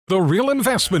The Real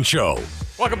Investment Show.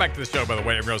 Welcome back to the show, by the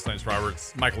way. I'm Rose Lance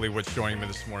Roberts. Michael Lewitz joining me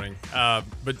this morning.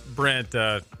 But Brent,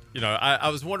 I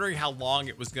was wondering how long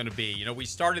it was going to be. We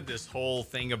started this whole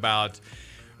thing about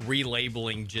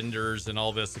relabeling genders and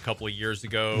all this a couple of years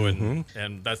ago,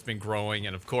 and that's been growing.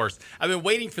 And of course, I've been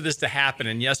waiting for this to happen.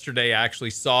 And yesterday, I actually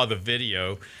saw the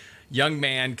video. Young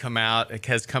man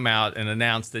has come out and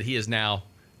announced that he is now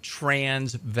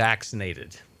trans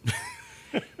vaccinated.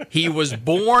 He was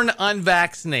born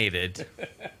unvaccinated,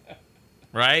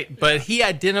 right? But he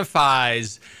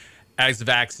identifies as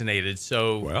vaccinated.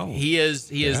 So he is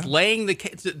laying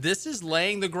this is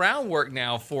laying the groundwork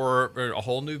now for a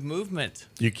whole new movement.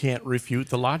 You can't refute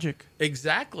the logic.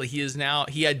 Exactly.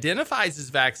 He identifies as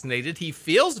vaccinated. He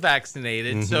feels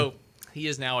vaccinated. So he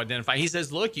is now identifying. He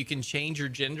says, look, you can change your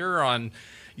gender on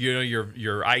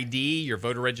your ID, your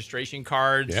voter registration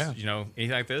cards,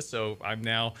 anything like this. So I'm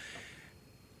now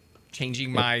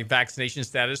changing my vaccination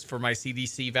status for my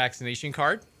CDC vaccination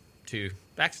card to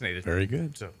vaccinated. Very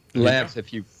good. So, Lance,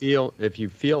 if you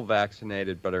feel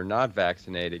vaccinated but are not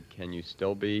vaccinated, can you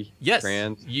still be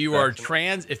trans? Yes, you are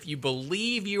trans. If you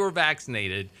believe you are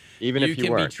vaccinated, even if you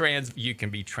can weren't. be trans. You can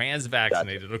be trans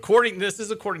vaccinated. Gotcha. This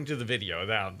is according to the video.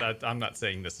 Now, I'm not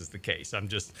saying this is the case. I'm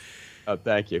just.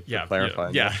 Thank you for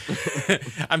clarifying. Yeah.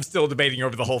 I'm still debating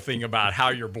over the whole thing about how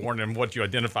you're born and what you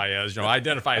identify as. I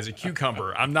identify as a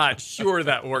cucumber. I'm not sure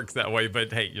that works that way,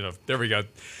 but hey, there we go.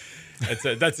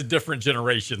 That's a different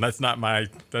generation. That's not my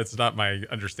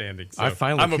understanding. So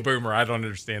I'm a boomer. I don't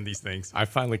understand these things. I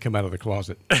finally come out of the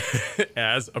closet.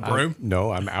 As a broom?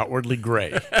 No, I'm outwardly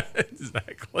gray.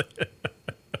 Exactly.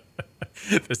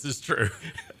 This is true.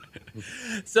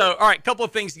 So, all right, a couple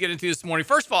of things to get into this morning.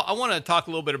 First of all, I want to talk a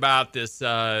little bit about this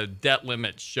debt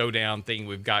limit showdown thing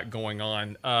we've got going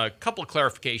on. A couple of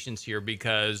clarifications here,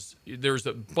 because there's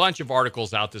a bunch of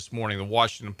articles out this morning. The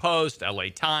Washington Post, LA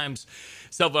Times,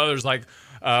 several others like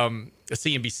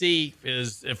CNBC,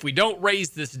 is if we don't raise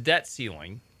this debt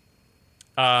ceiling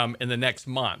in the next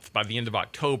month, by the end of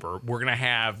October, we're going to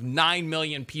have 9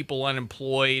 million people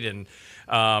unemployed, and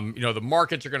the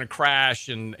markets are going to crash,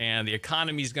 and the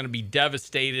economy is going to be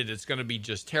devastated. It's going to be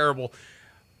just terrible.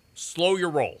 Slow your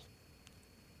roll.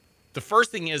 The first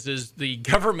thing is the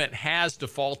government has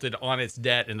defaulted on its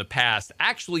debt in the past,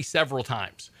 actually several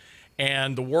times,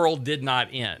 and the world did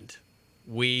not end.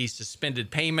 We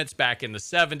suspended payments back in the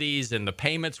 70s, and the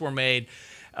payments were made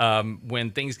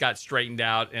when things got straightened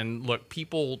out. And look,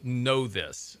 people know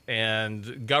this,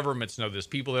 and governments know this.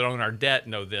 People that own our debt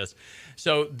know this.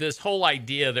 So this whole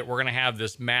idea that we're going to have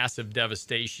this massive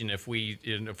devastation if we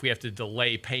have to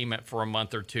delay payment for a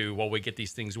month or two while we get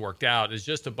these things worked out is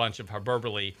just a bunch of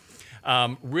hyperbole.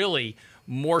 Really,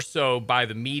 more so by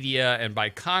the media and by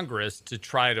Congress to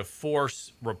try to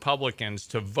force Republicans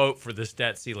to vote for this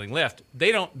debt ceiling lift.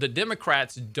 The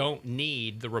Democrats don't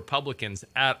need the Republicans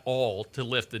at all to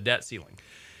lift the debt ceiling.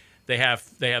 They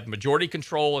have majority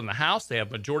control in the House. They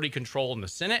have majority control in the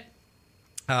Senate,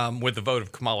 with the vote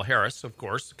of Kamala Harris, of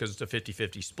course, because it's a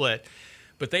 50-50 split.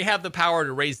 But they have the power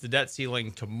to raise the debt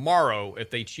ceiling tomorrow if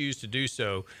they choose to do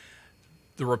so.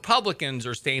 The Republicans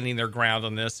are standing their ground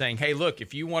on this, saying, hey, look,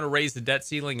 if you want to raise the debt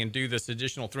ceiling and do this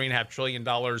additional $3.5 trillion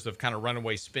of kind of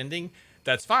runaway spending,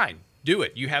 that's fine. Do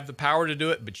it. You have the power to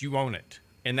do it, but you own it.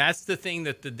 And that's the thing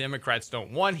that the Democrats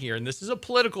don't want here. And this is a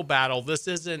political battle. This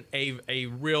isn't a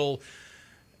real,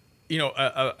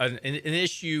 an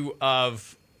issue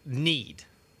of need,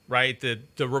 right?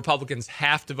 The Republicans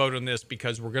have to vote on this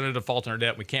because we're going to default on our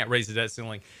debt. We can't raise the debt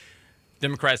ceiling.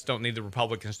 Democrats don't need the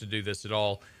Republicans to do this at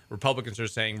all. Republicans are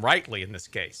saying, rightly in this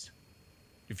case,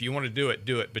 if you want to do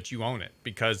it, but you own it,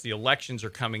 because the elections are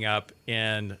coming up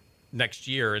in next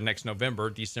year, in next November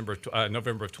of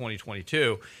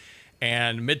 2022,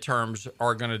 and midterms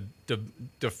are going to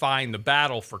define the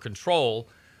battle for control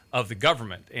of the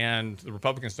government. And the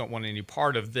Republicans don't want any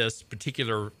part of this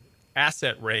particular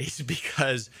asset raise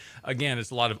because, again,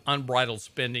 it's a lot of unbridled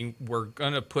spending. We're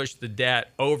going to push the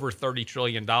debt over $30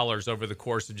 trillion over the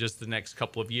course of just the next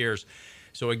couple of years.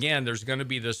 So again, there's going to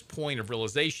be this point of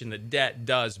realization that debt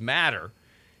does matter.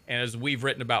 And as we've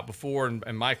written about before,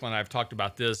 and Michael and I have talked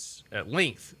about this at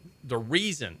length, the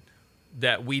reason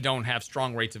that we don't have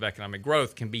strong rates of economic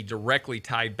growth can be directly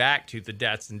tied back to the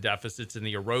debts and deficits and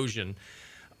the erosion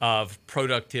of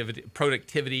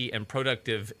productivity and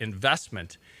productive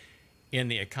investment in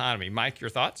the economy. Mike, your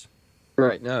thoughts?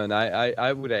 Right. No, and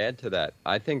I would add to that.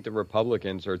 I think the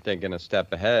Republicans are thinking a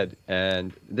step ahead,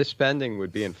 and this spending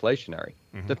would be inflationary,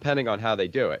 depending on how they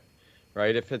do it,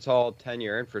 right? If it's all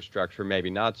 10-year infrastructure, maybe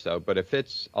not so. But if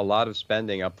it's a lot of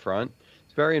spending up front,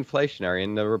 It's very inflationary.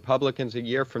 And the Republicans a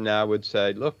year from now would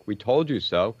say, look, we told you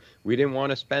so. We didn't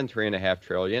want to spend $3.5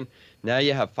 trillion. Now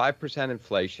you have 5%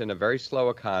 inflation, a very slow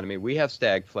economy. We have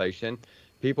stagflation.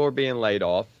 People are being laid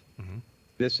off. Mm-hmm.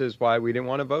 This is why we didn't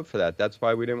want to vote for that. That's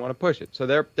why we didn't want to push it. So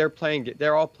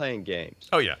they're all playing games.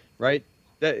 Oh, yeah. Right?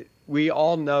 We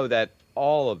all know that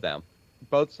all of them,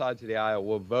 both sides of the aisle,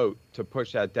 will vote to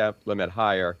push that debt limit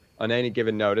higher on any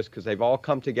given notice, because they've all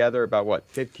come together about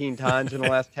 15 times in the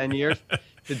last 10 years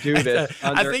to do this.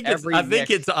 I think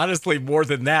it's honestly more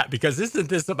than that, because isn't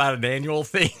this about an annual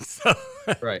thing? So.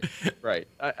 Right.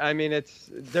 I mean,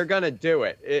 they're going to do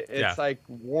it. It's like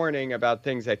warning about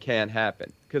things that can't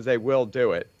happen, because they will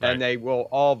do it, and they will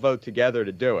all vote together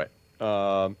to do it.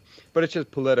 But it's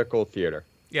just political theater.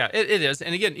 Yeah, it is.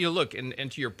 And again, look, and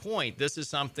to your point, this is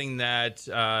something that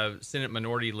Senate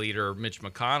Minority Leader Mitch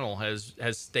McConnell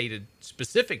has stated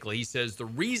specifically. He says the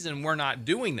reason we're not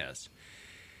doing this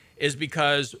is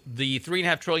because the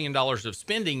 $3.5 trillion of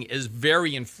spending is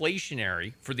very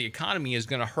inflationary for the economy, is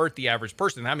going to hurt the average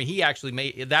person. I mean, he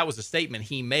actually that was a statement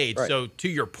he made. Right. So to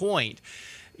your point,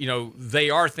 they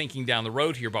are thinking down the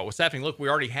road here about what's happening. Look, we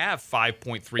already have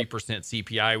 5.3%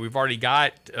 CPI. We've already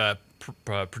got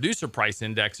producer price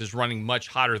index is running much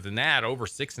hotter than that, over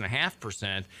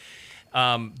 6.5%.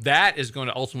 That is going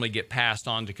to ultimately get passed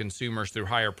on to consumers through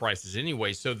higher prices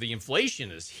anyway. So the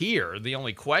inflation is here. The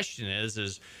only question is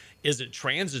it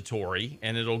transitory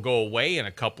and it'll go away in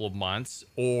a couple of months,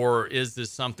 or is this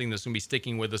something that's going to be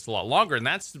sticking with us a lot longer? And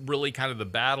that's really kind of the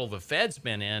battle the Fed's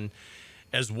been in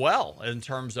as well, in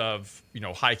terms of,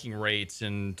 hiking rates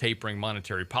and tapering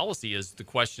monetary policy. Is the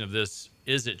question of this,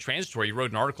 is it transitory? You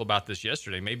wrote an article about this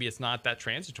yesterday. Maybe it's not that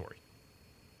transitory.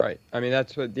 Right. I mean,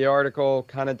 that's what the article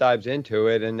kind of dives into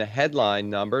it. And the headline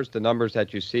numbers, the numbers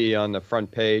that you see on the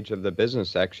front page of the business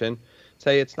section,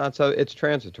 say it's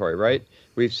transitory, right?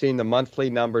 We've seen the monthly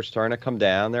numbers starting to come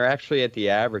down. They're actually at the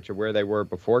average of where they were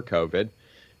before COVID.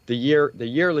 The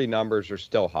yearly numbers are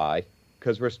still high,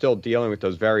 because we're still dealing with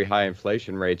those very high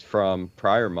inflation rates from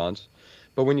prior months.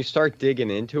 But when you start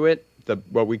digging into it,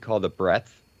 what we call the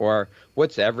breadth, or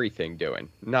what's everything doing,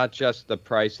 not just the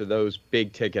price of those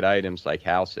big ticket items like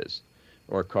houses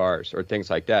or cars or things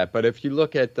like that. But if you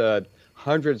look at the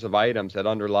hundreds of items that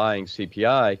underlying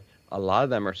CPI, a lot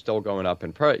of them are still going up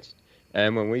in price.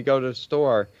 And when we go to the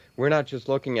store, we're not just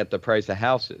looking at the price of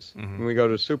houses. Mm-hmm. When we go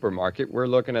to the supermarket, we're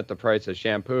looking at the price of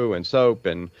shampoo and soap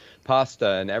and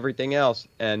pasta and everything else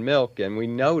and milk. And we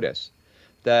notice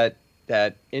that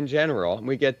in general,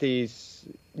 we get these,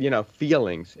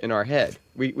 feelings in our head.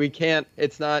 We can't,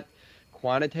 it's not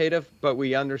quantitative, but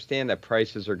we understand that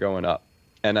prices are going up.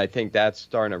 And I think that's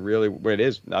starting to really,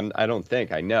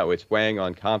 I know it's weighing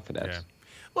on confidence. Yeah.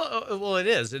 Well, it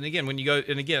is. And again,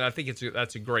 I think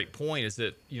that's a great point, is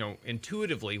that,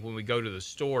 intuitively, when we go to the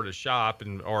store to shop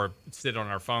or sit on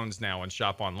our phones now and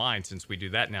shop online, since we do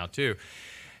that now too,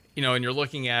 and you're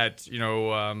looking at,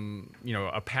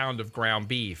 a pound of ground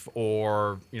beef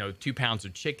or, 2 pounds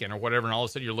of chicken or whatever. And all of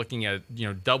a sudden you're looking at,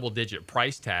 double digit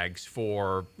price tags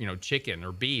for, chicken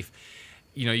or beef.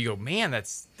 You go, man,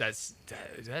 that's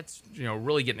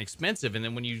really getting expensive. And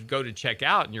then when you go to check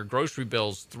out and your grocery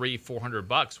bill's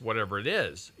 $300-400, whatever it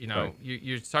is, right.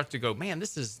 you start to go, man,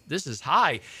 this is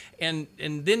high. And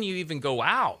then you even go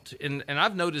out, and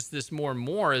I've noticed this more and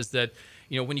more, is that,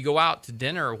 when you go out to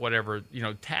dinner or whatever,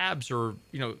 tabs are,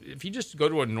 if you just go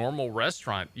to a normal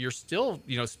restaurant, you're still,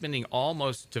 spending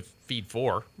almost to feed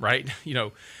four, right?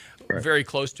 Right. Very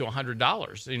close to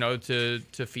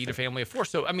 $100, to feed a family of four.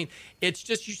 So, I mean, it's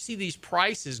just, you see these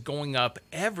prices going up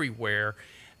everywhere.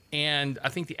 And I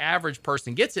think the average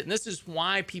person gets it. And this is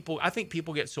why I think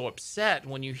people get so upset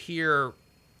when you hear,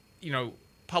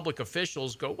 public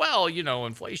officials go, well,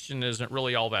 inflation isn't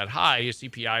really all that high.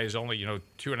 CPI is only,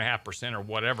 2.5% or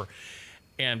whatever.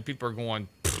 And people are going,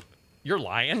 you're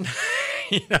lying.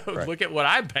 Right. Look at what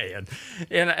I'm paying.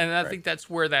 And I think that's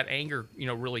where that anger,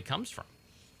 really comes from.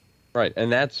 Right.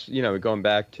 And that's, going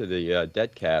back to the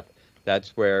debt cap,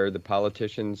 that's where the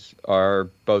politicians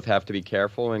both have to be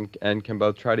careful and can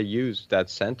both try to use that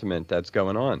sentiment that's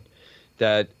going on,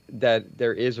 that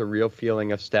there is a real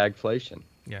feeling of stagflation.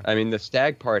 Yeah. I mean, the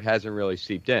stag part hasn't really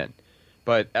seeped in,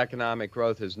 but economic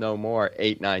growth is no more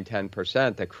 8, 9,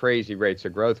 10%, the crazy rates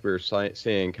of growth we were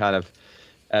seeing kind of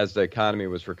as the economy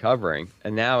was recovering.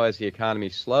 And now as the economy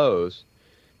slows,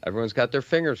 everyone's got their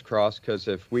fingers crossed, because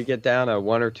if we get down a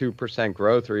 1 or 2%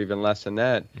 growth or even less than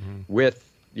that, mm-hmm. with,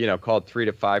 called 3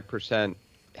 to 5%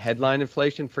 headline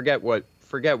inflation, forget what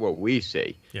we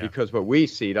see, because what we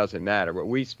see doesn't matter. What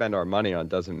we spend our money on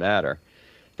doesn't matter.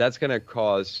 That's going to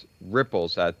cause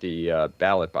ripples at the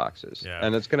ballot boxes. Yeah.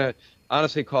 And it's going to,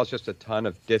 honestly caused just a ton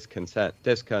of disconcert.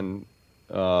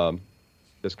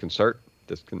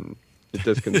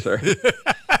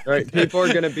 Right? People are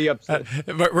going to be upset.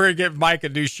 But we're going to give Mike a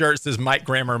new shirt that says Mike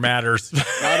Grammar Matters.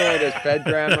 Not only does Fed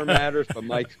grammar matters, but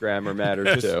Mike's grammar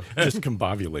matters too.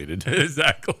 Discombobulated.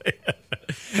 Exactly.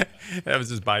 That was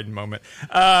his Biden moment.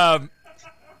 It's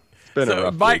been a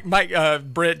So rough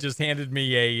week. Britt just handed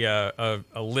me a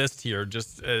list here,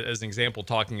 just as an example,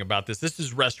 talking about this. This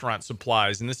is restaurant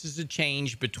supplies, and this is a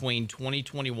change between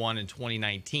 2021 and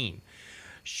 2019.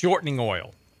 Shortening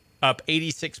oil up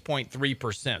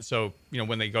 86.3%. So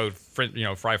when they go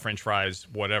fry French fries,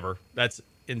 whatever, that's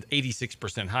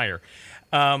 86% higher.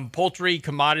 Poultry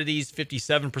commodities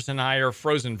 57% higher.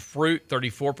 Frozen fruit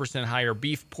 34% higher.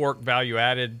 Beef, pork, value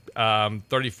added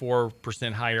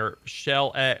 34% higher.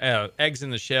 Shell eggs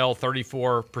in the shell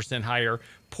 34% higher.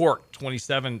 Pork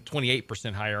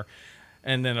 28% higher.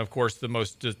 And then, of course, the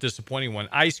most disappointing one,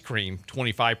 ice cream,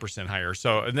 25% higher.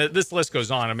 So and this list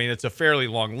goes on. I mean, it's a fairly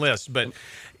long list. But,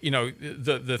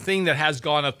 the thing that has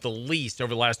gone up the least over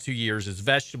the last 2 years is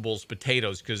vegetables,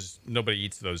 potatoes, because nobody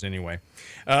eats those anyway.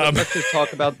 Let's just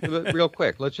talk about real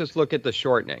quick. Let's just look at the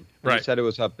shortening. Right. You said it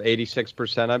was up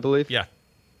 86%, I believe? Yeah.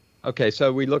 Okay,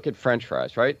 so we look at French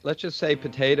fries, right? Let's just say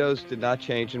potatoes did not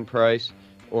change in price,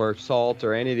 or salt,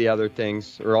 or any of the other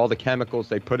things, or all the chemicals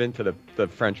they put into the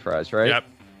French fries, right? Yep.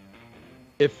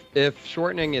 If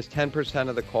shortening is 10%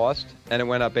 of the cost and it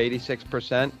went up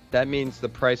 86%, that means the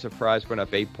price of fries went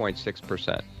up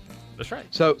 8.6%. That's right.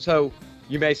 So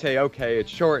you may say, okay,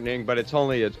 it's shortening, but it's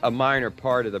only a minor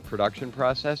part of the production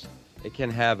process. It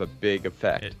can have a big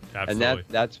effect. Absolutely. And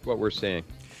that's what we're seeing.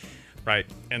 Right.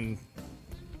 And,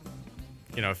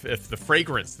 if the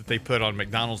fragrance that they put on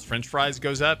McDonald's French fries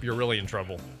goes up, you're really in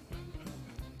trouble.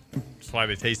 That's why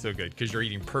they taste so good, because you're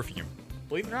eating perfume.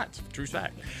 Believe it or not, it's a true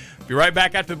fact. Be right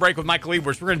back after the break with Michael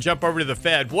Liebers. We're going to jump over to the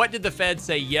Fed. What did the Fed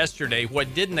say yesterday?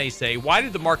 What didn't they say? Why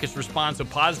did the markets respond so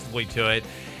positively to it?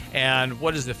 And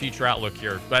what is the future outlook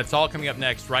here? That's all coming up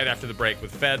next, right after the break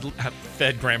with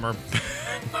Fed grammar,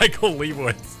 Michael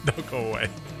Liebowitz. Don't go away.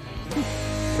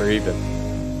 We're even.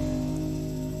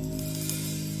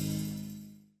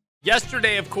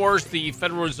 Yesterday, of course, the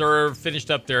Federal Reserve finished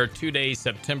up their 2-day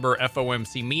September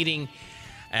FOMC meeting,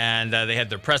 and they had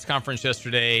their press conference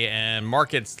yesterday, and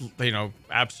markets,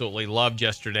 absolutely loved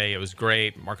yesterday. It was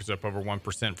great. Markets up over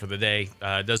 1% for the day.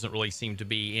 Doesn't really seem to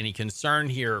be any concern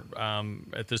here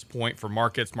at this point for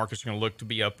markets. Markets are going to look to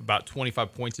be up about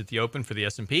 25 points at the open for the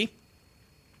S&P.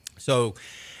 So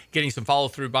getting some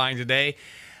follow-through buying today.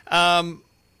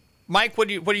 Mike, what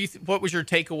was your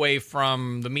takeaway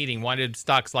from the meeting? Why did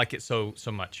stocks like it so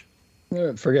much?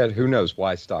 Forget who knows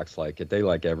why stocks like it. They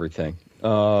like everything.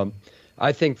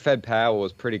 I think Fed Powell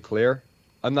was pretty clear.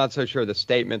 I'm not so sure the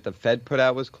statement the Fed put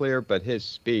out was clear, but his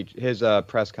speech, his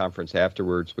press conference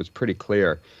afterwards was pretty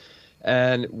clear.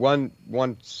 And one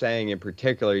saying in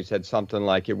particular, he said something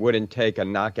like, it wouldn't take a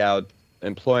knockout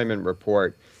employment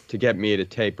report to get me to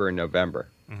taper in November.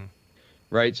 Mm-hmm.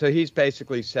 Right? So he's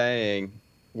basically saying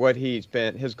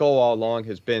his goal all along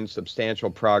has been substantial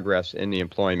progress in the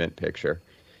employment picture.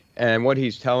 And what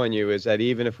he's telling you is that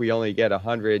even if we only get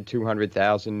 100,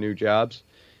 200,000 new jobs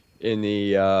in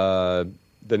the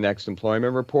next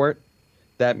employment report,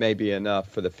 that may be enough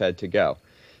for the Fed to go.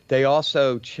 They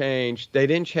also they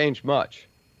didn't change much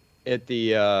at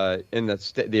the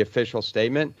official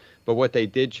statement, but what they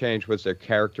did change was their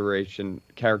characterization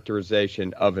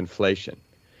of inflation.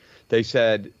 They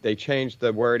said they changed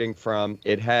the wording from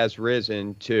it has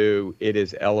risen to it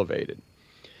is elevated.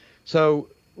 So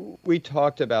we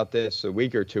talked about this a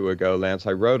week or two ago, Lance.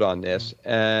 I wrote on this.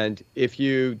 And if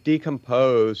you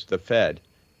decompose the Fed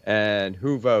and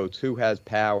who votes, who has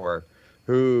power,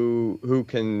 who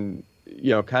can,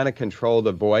 kind of control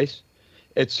the voice,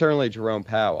 it's certainly Jerome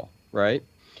Powell, right?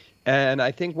 And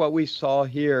I think what we saw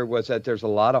here was that there's a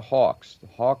lot of hawks. The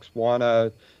hawks want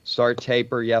to start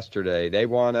taper yesterday. They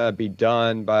want to be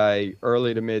done by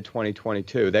early to mid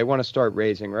 2022. They want to start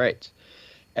raising rates.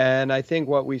 And I think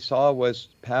what we saw was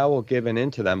Powell giving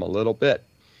into them a little bit,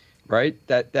 right?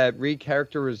 That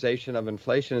recharacterization of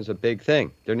inflation is a big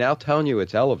thing. They're now telling you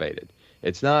it's elevated.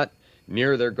 It's not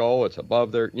near their goal. It's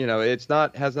above their, it's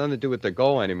not, has nothing to do with the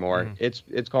goal anymore. It's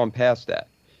gone past that.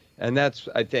 And that's,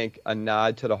 I think, a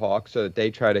nod to the hawks so that they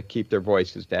try to keep their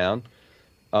voices down,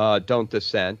 don't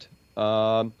dissent.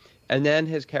 And then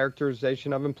his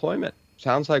characterization of employment.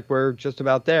 Sounds like we're just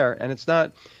about there. And it's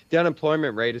not, the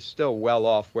unemployment rate is still well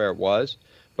off where it was.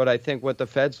 But I think what the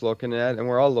Fed's looking at, and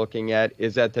we're all looking at,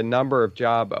 is that the number of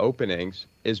job openings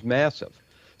is massive.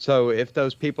 So if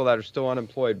those people that are still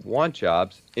unemployed want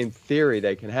jobs, in theory,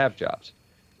 they can have jobs.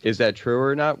 Is that true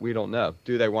or not? We don't know.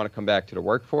 Do they want to come back to the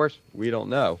workforce? We don't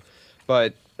know.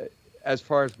 But as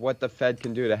far as what the Fed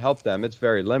can do to help them, it's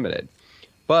very limited.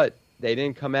 But they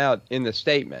didn't come out in the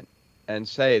statement and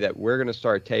say that we're going to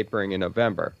start tapering in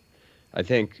November. I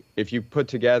think if you put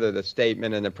together the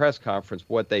statement and the press conference,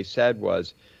 what they said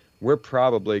was, we're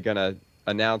probably going to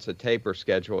announce a taper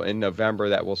schedule in November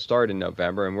that will start in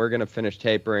November, and we're going to finish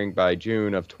tapering by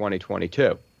June of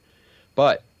 2022.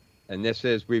 But, and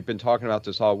we've been talking about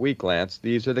this all week, Lance,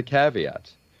 these are the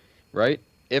caveats, right?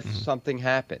 If something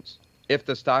happens, if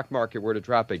the stock market were to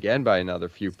drop again by another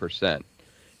few percent,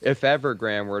 if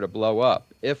Evergrande were to blow up,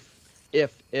 if,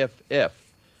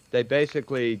 they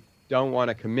basically don't want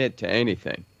to commit to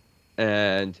anything.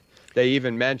 And they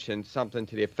even mentioned something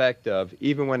to the effect of,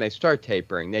 even when they start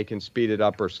tapering, they can speed it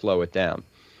up or slow it down.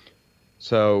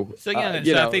 So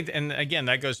again, I think, and again,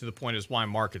 that goes to the point is why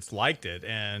markets liked it,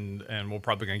 and we'll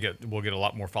probably we'll get a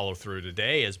lot more follow through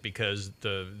today, is because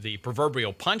the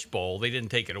proverbial punch bowl, they didn't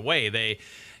take it away. They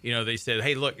said,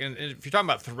 hey, look, and if you're talking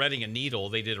about threading a needle,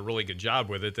 they did a really good job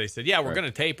with it. They said, yeah, we're going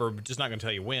to taper, but just not going to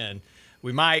tell you when.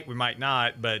 We might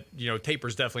not, but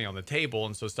taper's definitely on the table,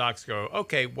 and so stocks go,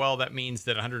 okay, well, that means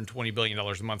that $120 billion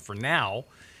a month for now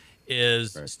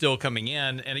is still coming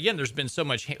in. And again, there's been so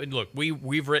much. Look,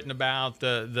 we've written about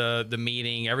the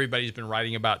meeting. Everybody's been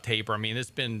writing about taper. I mean,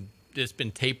 it's been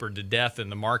tapered to death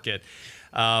in the market.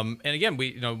 And again,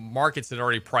 markets had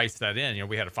already priced that in.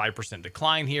 We had a 5%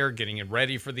 decline here, getting it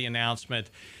ready for the announcement.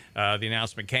 The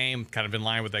announcement came kind of in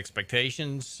line with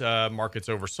expectations. Markets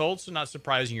oversold, so not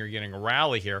surprising you're getting a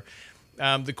rally here.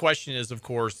 The question is, of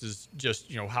course, is just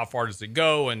how far does it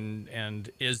go, and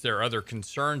is there other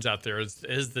concerns out there?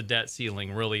 Is the debt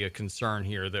ceiling really a concern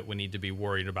here that we need to be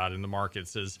worried about in the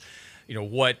markets? Is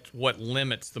what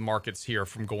limits the markets here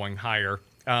from going higher?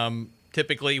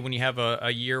 Typically, when you have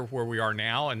a year where we are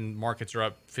now and markets are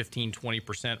up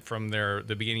 15-20% from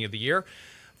the beginning of the year,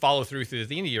 follow through to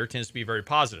the end of the year tends to be very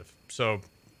positive. So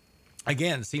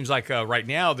again, it seems like right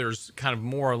now there's kind of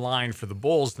more aligned for the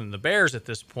bulls than the bears at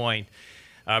this point,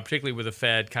 particularly with the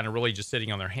Fed kind of really just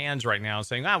sitting on their hands right now and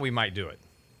saying, we might do it.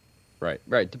 Right.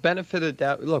 The benefit of the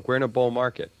doubt, look, we're in a bull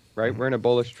market, right? Mm-hmm. We're in a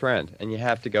bullish trend, and you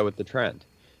have to go with the trend.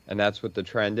 And that's what the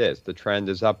trend is. The trend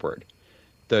is upward.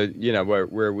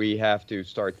 Where we have to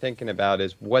start thinking about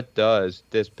is, what does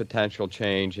this potential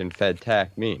change in Fed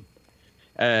tack mean?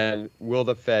 And will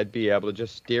the Fed be able to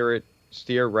just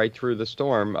steer right through the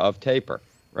storm of taper,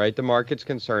 right? The market's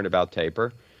concerned about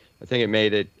taper. I think it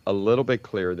made it a little bit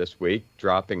clear this week,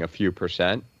 dropping a few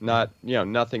percent.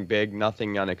 Nothing big,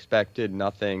 nothing unexpected,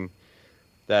 nothing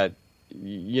that,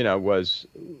 was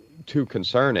too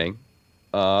concerning.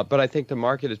 But I think the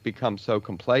market has become so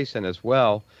complacent as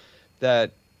well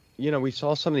that, we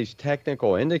saw some of these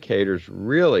technical indicators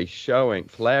really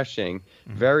flashing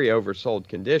very oversold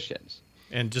conditions.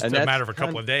 And just a matter of a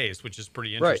couple of days, which is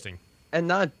pretty interesting.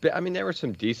 Right. And there were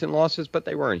some decent losses, but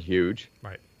they weren't huge.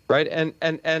 Right. And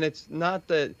it's not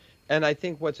that. And I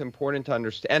think what's important to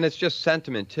understand, and it's just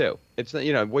sentiment too. It's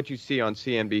what you see on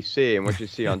CNBC and what you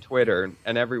see on Twitter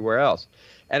and everywhere else.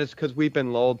 And it's because we've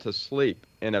been lulled to sleep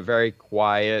in a very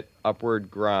quiet upward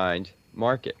grind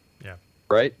market. Yeah.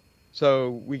 Right.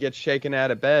 So we get shaken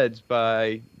out of beds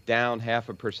by down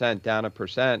 0.5%, down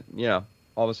 1%.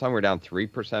 All of a sudden we're down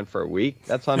 3% for a week.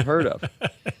 That's unheard of.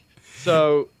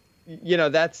 So,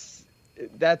 those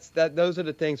are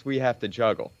the things we have to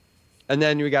juggle. And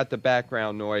then we got the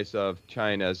background noise of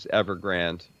China's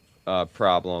Evergrande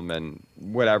problem and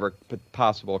whatever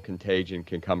possible contagion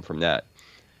can come from that.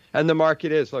 And the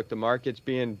market's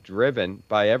being driven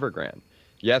by Evergrande.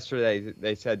 Yesterday,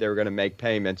 they said they were going to make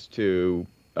payments to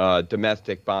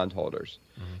domestic bondholders.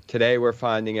 Mm-hmm. Today, we're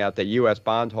finding out that U.S.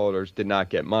 bondholders did not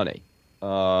get money.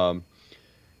 Or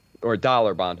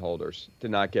dollar bondholders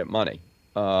did not get money.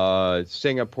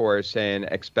 Singapore is saying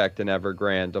expect an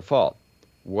Evergrande default.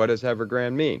 What does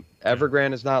Evergrande mean?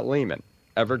 Evergrande is not Lehman.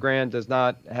 Evergrande does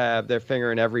not have their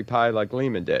finger in every pie like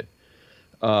Lehman did.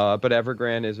 But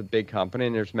Evergrande is a big company,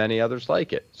 and there's many others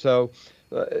like it. So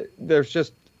there's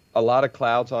just a lot of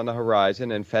clouds on the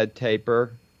horizon, and Fed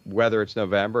taper, whether it's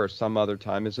November or some other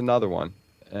time, is another one.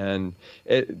 And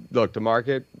the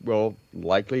market will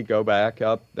likely go back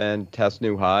up and test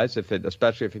new highs,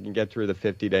 especially if it can get through the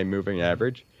 50-day moving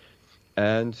average.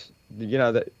 And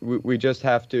we just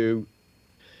have to.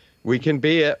 We can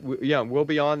be we'll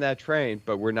be on that train,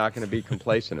 but we're not going to be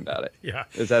complacent about it. Yeah,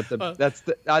 is that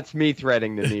that's me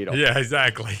threading the needle? Yeah,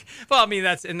 exactly. Well, I mean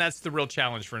that's the real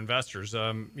challenge for investors.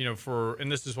 And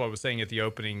this is what I was saying at the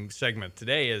opening segment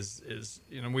today is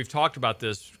we've talked about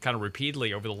this kind of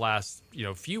repeatedly over the last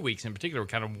few weeks in particular,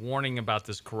 kind of warning about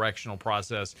this correctional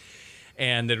process.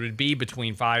 and that it would be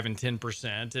between 5 and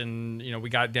 10%. And, we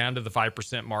got down to the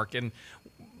 5% mark. And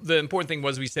the important thing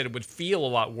was we said it would feel a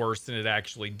lot worse than it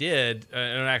actually did,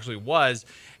 and it actually was.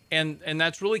 And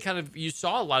that's really kind of, you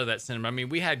saw a lot of that sentiment. I mean,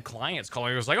 we had clients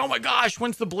calling us like, oh my gosh,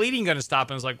 when's the bleeding going to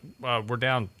stop? And it's like, we're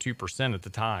down 2% at the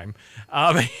time.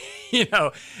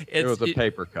 It was a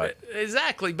paper cut.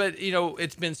 Exactly. But,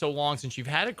 it's been so long since you've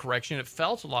had a correction. It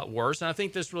felt a lot worse. And I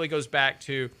think this really goes back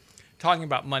to talking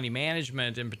about money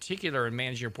management in particular and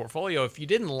managing your portfolio. If you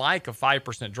didn't like a 5%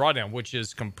 drawdown, which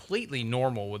is completely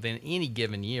normal within any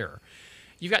given year,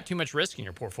 you've got too much risk in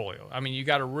your portfolio. I mean, you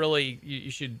got to really, you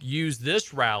should use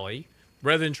this rally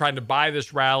rather than trying to buy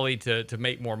this rally to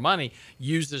make more money.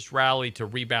 Use this rally to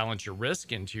rebalance your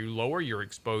risk and to lower your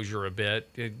exposure a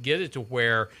bit, to get it to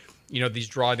where, these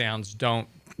drawdowns don't,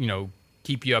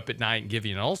 keep you up at night and give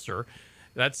you an ulcer.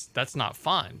 That's not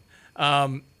fun.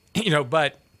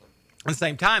 But at the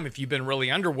same time, if you've been really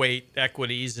underweight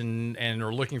equities and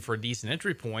are looking for a decent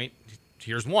entry point,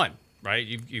 here's one. Right,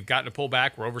 you've gotten to pull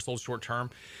back. We're oversold short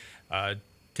term.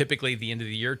 Typically, the end of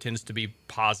the year tends to be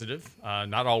positive.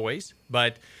 Not always,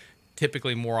 but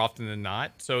typically more often than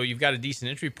not. So you've got a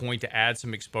decent entry point to add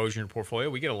some exposure in your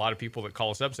portfolio. We get a lot of people that call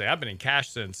us up and say, "I've been in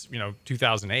cash since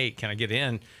 2008. Can I get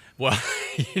in?" Well,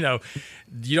 you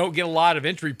don't get a lot of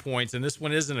entry points, and this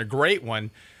one isn't a great one,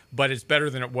 but it's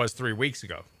better than it was 3 weeks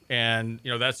ago. And,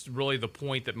 that's really the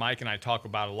point that Mike and I talk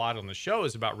about a lot on the show,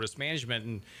 is about risk management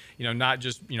and, not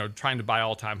just, trying to buy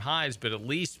all-time highs, but at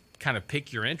least kind of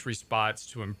pick your entry spots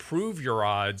to improve your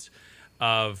odds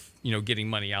of, getting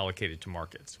money allocated to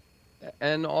markets.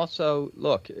 And also,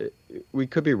 look, we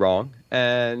could be wrong.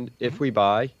 And if we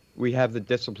buy, we have the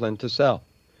discipline to sell.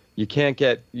 You can't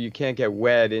get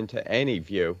wed into any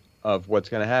view of what's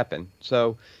going to happen.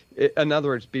 So, in other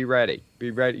words, be ready.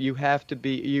 Be ready. You have to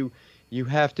be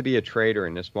a trader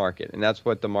in this market, and that's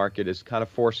what the market is kind of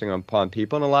forcing upon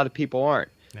people, and a lot of people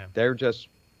aren't. Yeah. They're just,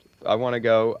 I want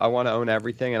to own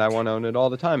everything, and I want to own it all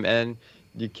the time, and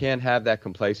you can't have that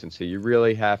complacency. You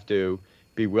really have to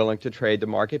be willing to trade the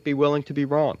market, be willing to be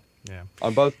wrong. Yeah,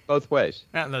 on both ways.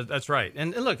 Yeah, that's right.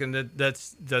 And look, and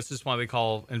that's just why they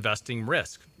call investing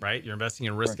risk, right? You're investing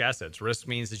in risk assets. Risk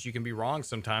means that you can be wrong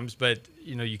sometimes, but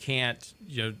you can't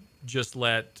just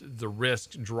let the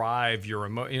risk drive your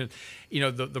emotion.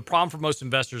 The problem for most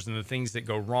investors and the things that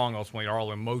go wrong ultimately are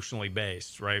all emotionally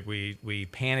based, right? We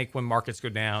panic when markets go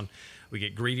down, we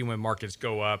get greedy when markets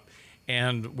go up.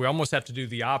 And we almost have to do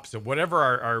the opposite.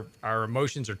 Whatever our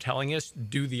emotions are telling us,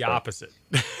 do the opposite.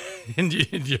 And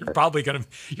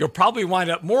you'll probably wind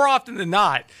up, more often than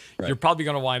not, you're probably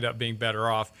going to wind up being better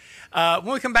off.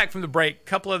 When we come back from the break, a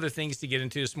couple other things to get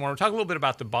into this morning. We'll talk a little bit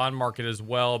about the bond market as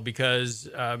well, because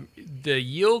the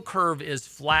yield curve is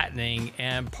flattening.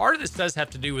 And part of this does have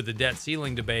to do with the debt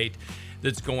ceiling debate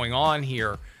that's going on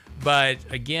here. But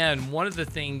again, one of the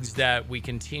things that we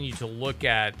continue to look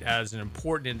at as an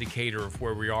important indicator of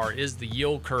where we are is the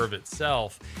yield curve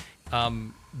itself.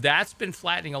 That's been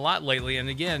flattening a lot lately. And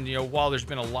again, while there's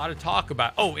been a lot of talk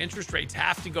about, interest rates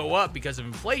have to go up because of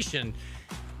inflation,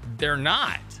 they're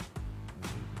not.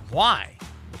 Why?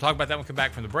 We'll talk about that when we come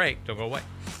back from the break. Don't go away.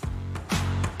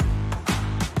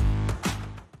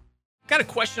 Got a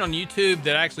question on YouTube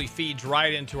that actually feeds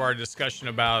right into our discussion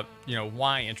about,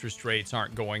 why interest rates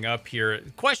aren't going up here.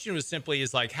 The question was simply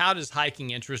how does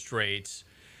hiking interest rates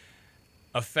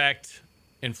affect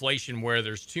inflation where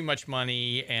there's too much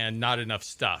money and not enough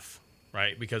stuff,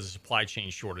 right? Because of supply chain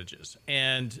shortages.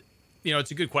 And,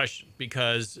 it's a good question,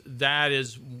 because that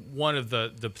is one of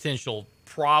the potential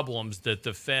problems that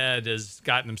the Fed has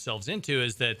gotten themselves into,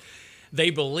 is that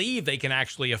they believe they can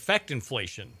actually affect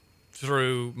inflation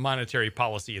through monetary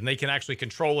policy, and they can actually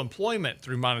control employment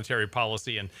through monetary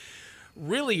policy. And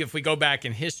really, if we go back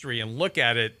in history and look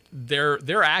at it,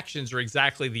 their actions are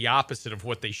exactly the opposite of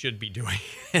what they should be doing.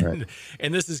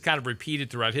 And this is kind of repeated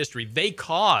throughout history. They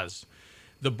cause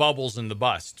the bubbles and the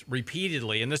bust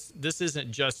repeatedly. And this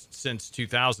isn't just since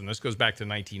 2000. This goes back to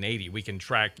 1980. We can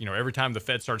track, every time the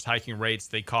Fed starts hiking rates,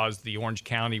 they caused the Orange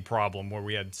County problem where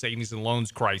we had savings and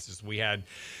loans crisis. We had,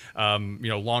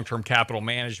 long-term capital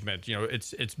management.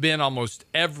 It's been almost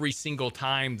every single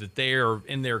time that they're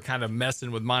in there kind of messing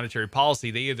with monetary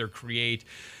policy. They either create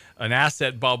an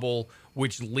asset bubble,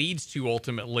 which leads to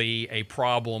ultimately a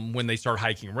problem when they start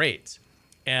hiking rates.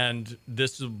 And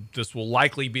this will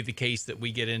likely be the case that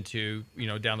we get into,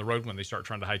 down the road when they start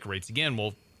trying to hike rates again.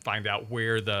 We'll find out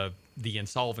where the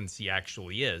insolvency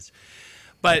actually is.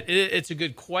 But it's a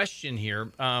good question here.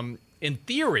 In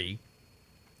theory,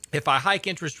 if I hike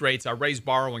interest rates, I raise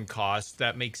borrowing costs.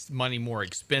 That makes money more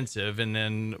expensive, and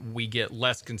then we get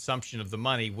less consumption of the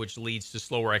money, which leads to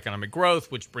slower economic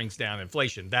growth, which brings down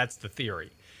inflation. That's the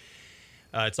theory.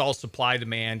 It's all supply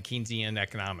demand Keynesian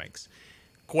economics.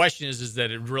 Question is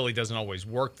that it really doesn't always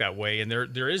work that way, and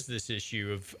there is this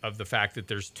issue of the fact that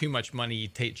there's too much money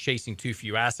chasing too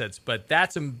few assets. But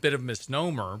that's a bit of a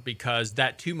misnomer, because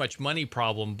that too much money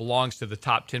problem belongs to the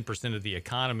top 10% of the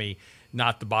economy,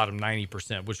 not the bottom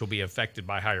 90%, which will be affected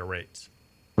by higher rates.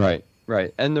 Right,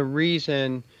 right. And the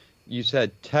reason you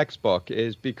said textbook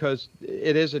is because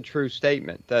it is a true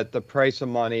statement that the price of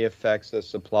money affects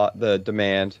the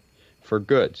demand for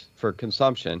goods, for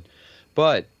consumption.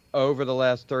 But over the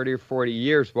last 30 or 40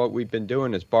 years, what we've been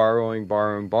doing is borrowing,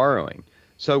 borrowing, borrowing.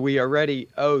 So we already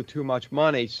owe too much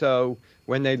money. So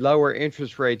when they lower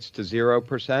interest rates to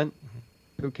 0%,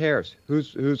 who cares?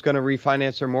 Who's going to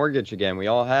refinance their mortgage again? We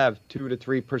all have 2 to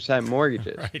 3%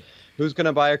 mortgages. Right. Who's going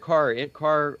to buy a car?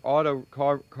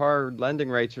 Car lending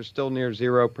rates are still near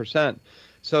 0%.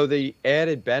 So the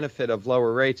added benefit of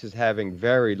lower rates is having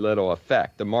very little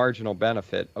effect, the marginal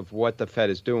benefit of what the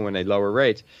Fed is doing when they lower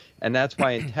rates. And that's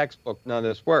why in textbook, none of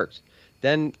this works.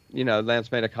 Then,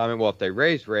 Lance made a comment, well, if they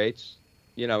raise rates,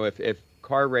 if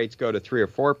car rates go to 3 or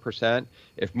 4%,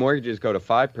 if mortgages go to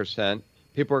 5%,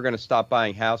 people are going to stop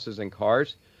buying houses and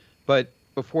cars. But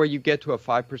before you get to a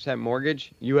 5%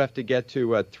 mortgage, you have to get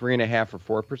to a 3.5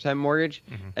 or 4% mortgage.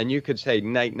 Mm-hmm. And you could say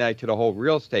night to the whole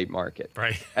real estate market.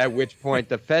 Right. At which point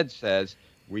the Fed says,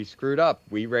 we screwed up.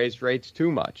 We raised rates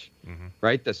too much. Mm-hmm.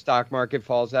 Right? The stock market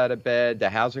falls out of bed. The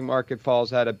housing market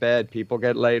falls out of bed. People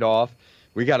get laid off.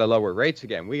 We got to lower rates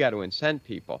again. We got to incent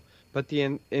people. But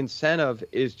the incentive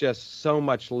is just so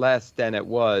much less than it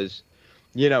was.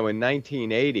 In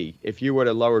 1980, if you would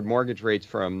have lowered mortgage rates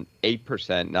from 8%,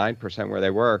 9% where they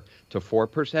were to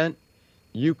 4%,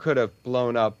 you could have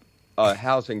blown up a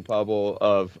housing bubble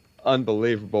of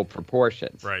unbelievable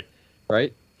proportions. Right.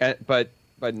 Right. But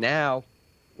now,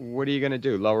 what are you going to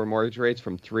do? Lower mortgage rates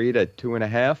from 3 to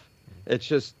 2.5? It's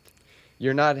just,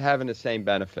 you're not having the same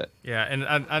benefit. Yeah, and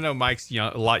I know Mike's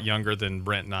a lot younger than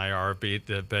Brent and I are,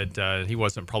 but he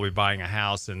wasn't probably buying a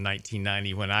house in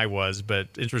 1990 when I was, but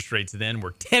interest rates then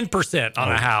were 10%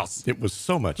 on a house. It was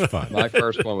so much fun. My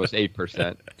first one was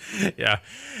 8%. Yeah.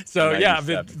 So, yeah,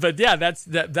 but yeah, that's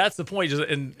the point.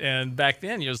 And back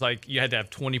then, it was like you had to have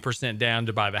 20% down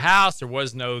to buy the house. There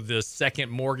was no this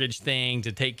second mortgage thing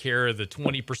to take care of the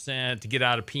 20% to get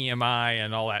out of PMI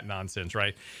and all that nonsense,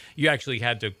 right? You actually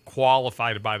had to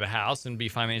qualify to buy the house and be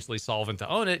financially solvent to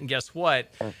own it. And guess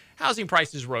what? Housing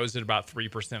prices rose at about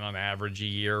 3% on average a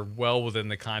year, well within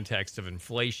the context of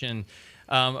inflation,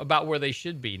 about where they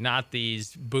should be, not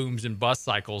these booms and bust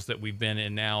cycles that we've been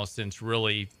in now since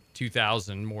really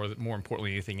 2000, more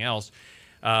importantly than anything else.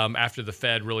 After the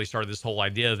Fed really started this whole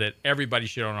idea that everybody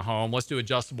should own a home, let's do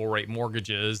adjustable rate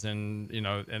mortgages, and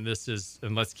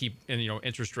let's keep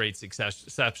interest rates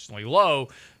exceptionally low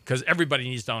because everybody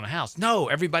needs to own a house. No,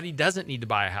 everybody doesn't need to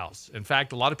buy a house. In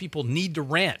fact, a lot of people need to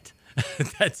rent.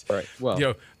 That's right.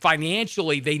 Well,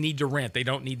 financially they need to rent. They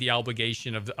don't need the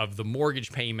obligation of the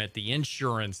mortgage payment, the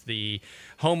insurance, the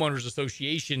homeowners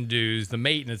association dues, the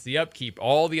maintenance, the upkeep,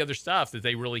 all the other stuff that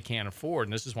they really can't afford.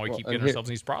 And this is why we keep getting ourselves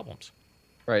in these problems.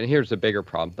 Right, and here's the bigger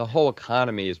problem. The whole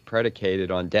economy is predicated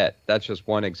on debt. That's just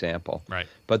one example. Right.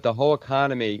 But the whole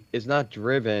economy is not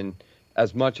driven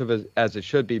as much as it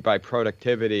should be by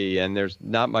productivity, and there's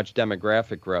not much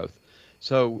demographic growth.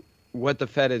 So what the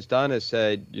Fed has done is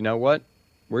said, you know what?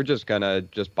 We're just going to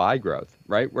buy growth,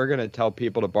 right? We're going to tell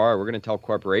people to borrow. We're going to tell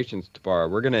corporations to borrow.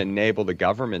 We're going to enable the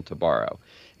government to borrow.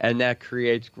 And that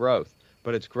creates growth.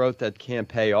 But it's growth that can't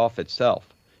pay off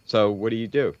itself. So what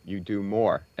do? You do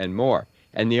more and more.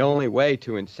 And the only way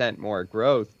to incent more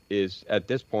growth is, at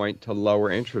this point, to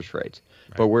lower interest rates.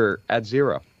 Right. But we're at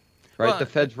zero, right? Well, the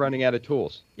Fed's running out of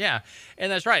tools. Yeah, and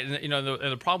that's right. And,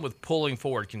 the problem with pulling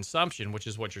forward consumption, which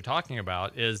is what you're talking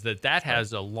about, is that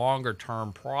has a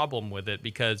longer-term problem with it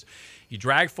because you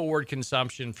drag forward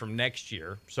consumption from next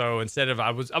year. So instead of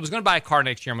I was going to buy a car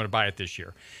next year, I'm going to buy it this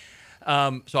year.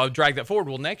 So I'll drag that forward.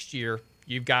 Well, next year,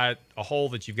 you've got a hole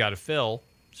that you've got to fill.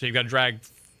 So you've got to drag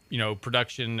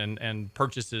production and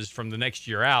purchases from the next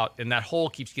year out, and that hole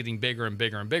keeps getting bigger and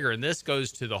bigger and bigger. And this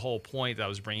goes to the whole point that I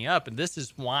was bringing up, and this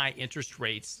is why interest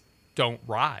rates don't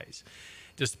rise.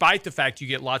 Despite the fact you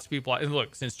get lots of people, and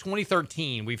look, since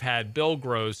 2013, we've had Bill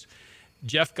Gross,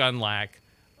 Jeff Gundlach,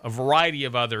 a variety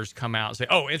of others come out and say,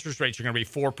 oh, interest rates are going to be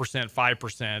 4%,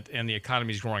 5%, and the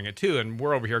economy is growing at 2%. And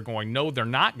we're over here going, no, they're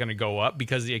not going to go up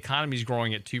because the economy is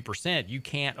growing at 2%. You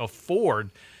can't afford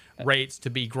rates to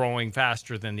be growing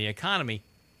faster than the economy.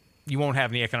 you won't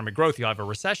have any economic growth. You'll have a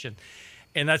recession.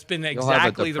 And that's been You'll have a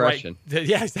exactly the right. depression.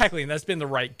 Yeah, exactly. And that's been the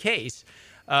right case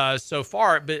so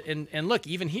far. But and look,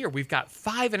 even here, we've got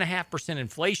 5.5%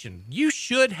 inflation. You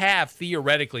should have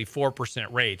theoretically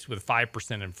 4% rates with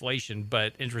 5% inflation,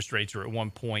 but interest rates are at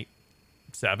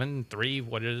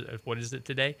 1.73. What is it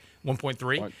today?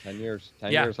 1.3. 10 years.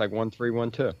 10 Yeah. years, like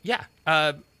 1.312. Yeah.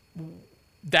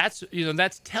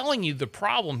 That's telling you the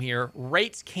problem here.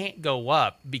 Rates can't go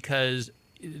up because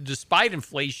despite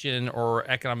inflation or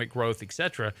economic growth, et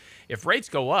cetera, if rates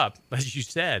go up, as you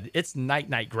said, it's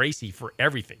night Gracie for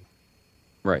everything.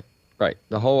 Right.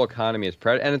 The whole economy is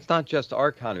and it's not just our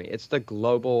economy; it's the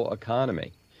global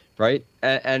economy, right?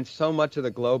 And so much of the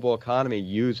global economy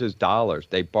uses dollars;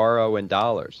 they borrow in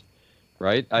dollars,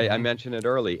 right? I mentioned it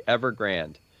early.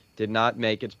 Evergrande did not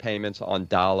make its payments on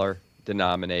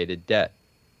dollar-denominated debt,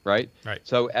 right? Right.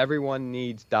 So everyone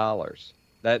needs dollars.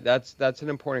 That's an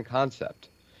important concept.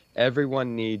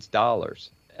 Everyone needs dollars,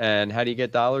 and how do you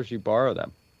get dollars? You borrow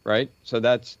them, right? So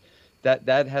that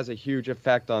has a huge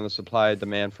effect on the supply and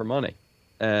demand for money.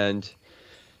 And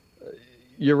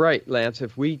you're right, Lance.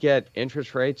 If we get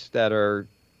interest rates that are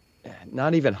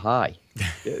not even high,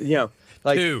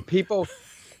 like Two. people,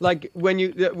 like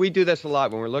we do this a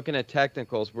lot when we're looking at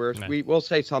technicals, where we'll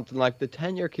say something like the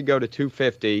 10-year could go to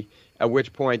 250, at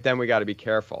which point then we got to be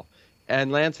careful. And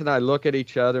Lance and I look at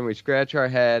each other and we scratch our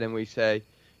head and we say,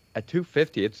 at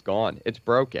 250, it's gone. It's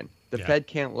broken. The Fed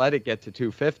can't let it get to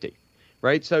 250,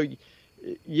 right? So,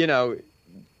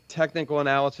 technical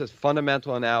analysis,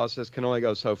 fundamental analysis can only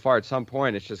go so far. At some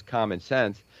point, it's just common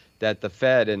sense that the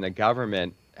Fed and the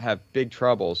government have big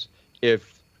troubles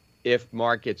if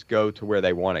markets go to where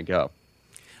they want to go,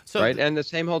 right? And the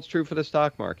same holds true for the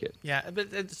stock market. Yeah,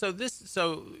 but this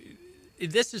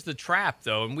is the trap,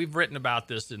 though, and we've written about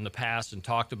this in the past and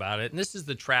talked about it, and this is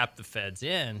the trap the Fed's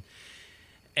in,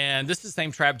 and this is the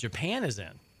same trap Japan is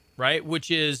in, right?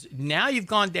 Which is now you've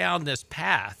gone down this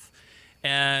path,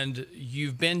 and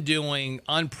you've been doing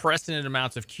unprecedented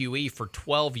amounts of QE for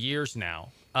 12 years now,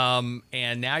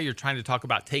 and now you're trying to talk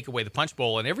about take away the punch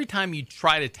bowl, and every time you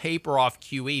try to taper off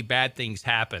QE, bad things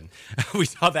happen. We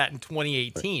saw that in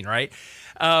 2018, right?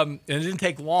 And it didn't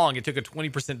take long. It took a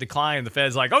 20% decline. And the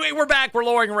Fed's like, okay, we're back. We're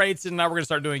lowering rates, and now we're going to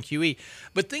start doing QE.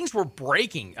 But things were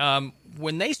breaking.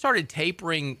 When they started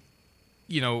tapering,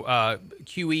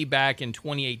 QE back in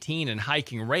 2018 and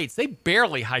hiking rates, they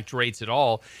barely hiked rates at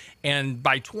all. And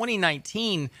by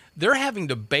 2019, they're having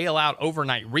to bail out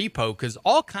overnight repo because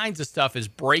all kinds of stuff is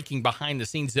breaking behind the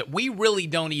scenes that we really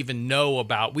don't even know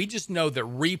about. We just know that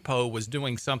repo was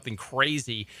doing something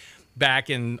crazy back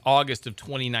in August of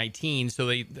 2019. So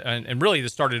and really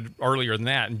this started earlier than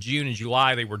that. In June and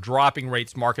July, they were dropping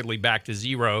rates markedly back to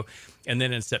zero. And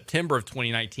then in September of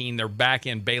 2019, they're back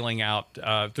in bailing out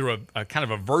through a kind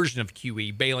of a version of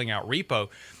QE, bailing out repo.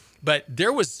 But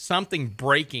there was something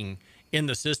breaking in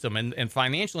the system, and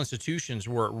financial institutions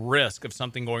were at risk of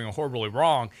something going horribly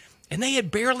wrong. And they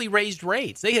had barely raised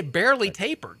rates. They had barely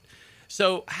tapered.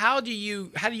 So how do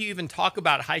you even talk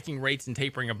about hiking rates and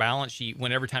tapering a balance sheet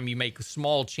when every time you make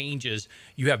small changes,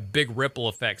 you have big ripple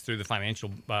effects through the financial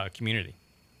community?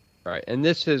 Right. And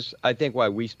this is, I think, why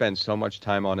we spend so much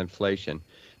time on inflation,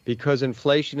 because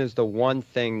inflation is the one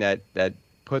thing that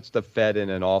puts the Fed in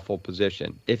an awful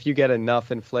position. If you get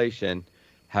enough inflation,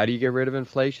 how do you get rid of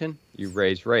inflation? You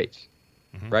raise rates,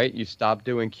 right? You stop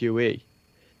doing QE.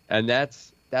 And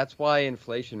that's why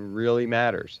inflation really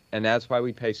matters. And that's why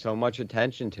we pay so much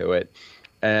attention to it.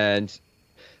 And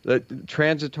the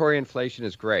transitory inflation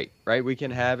is great, right? We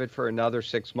can have it for another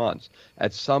 6 months.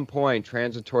 At some point,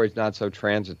 transitory is not so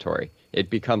transitory. It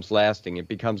becomes lasting. It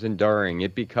becomes enduring.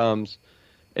 It becomes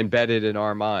embedded in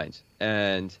our minds.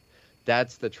 And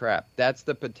that's the trap. That's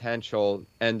the potential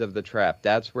end of the trap.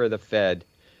 That's where the Fed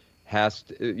has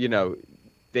to,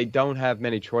 they don't have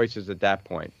many choices at that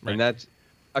point. Right. And that's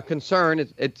a concern.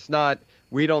 It's not,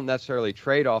 we don't necessarily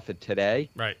trade off it today,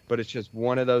 right? But it's just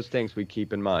one of those things we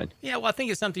keep in mind. Yeah, well, I think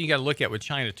it's something you got to look at with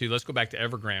China too. Let's go back to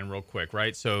Evergrande real quick,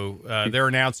 right? So they're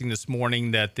announcing this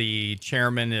morning that the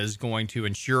chairman is going to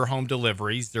ensure home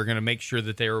deliveries. They're going to make sure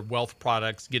that their wealth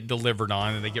products get delivered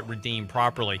on and they get redeemed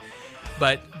properly.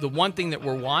 But the one thing that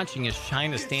we're watching is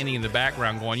China standing in the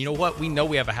background going, you know what? We know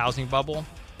we have a housing bubble.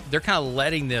 They're kind of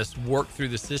letting this work through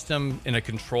the system in a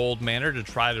controlled manner to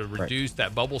try to reduce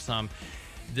that bubble some.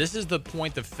 This is the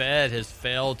point the Fed has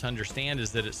failed to understand,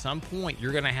 is that at some point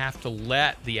you're going to have to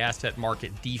let the asset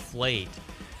market deflate,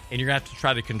 and you're going to have to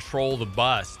try to control the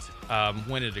bust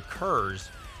when it occurs,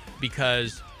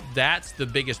 because that's the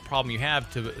biggest problem you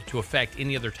have to affect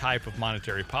any other type of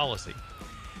monetary policy.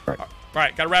 Right. All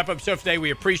right, got to wrap up the show today.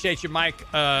 We appreciate you, Mike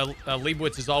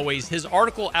Leibowitz, as always. His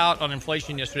article out on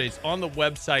inflation yesterday is on the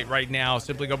website right now.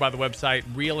 Simply go by the website,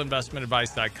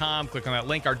 realinvestmentadvice.com. Click on that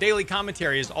link. Our daily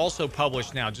commentary is also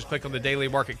published now. Just click on the daily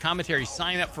market commentary.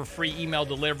 Sign up for free email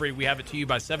delivery. We have it to you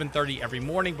by 7:30 every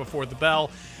morning before the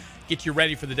bell. Get you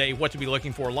ready for the day, what to be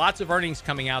looking for. Lots of earnings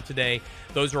coming out today.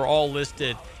 Those are all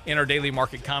listed in our daily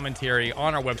market commentary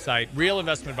on our website,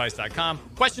 realinvestmentadvice.com.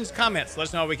 Questions, comments, let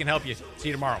us know how we can help you. See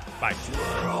you tomorrow. Bye.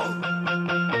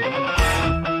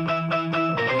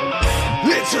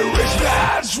 It's a rich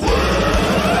man's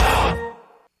world.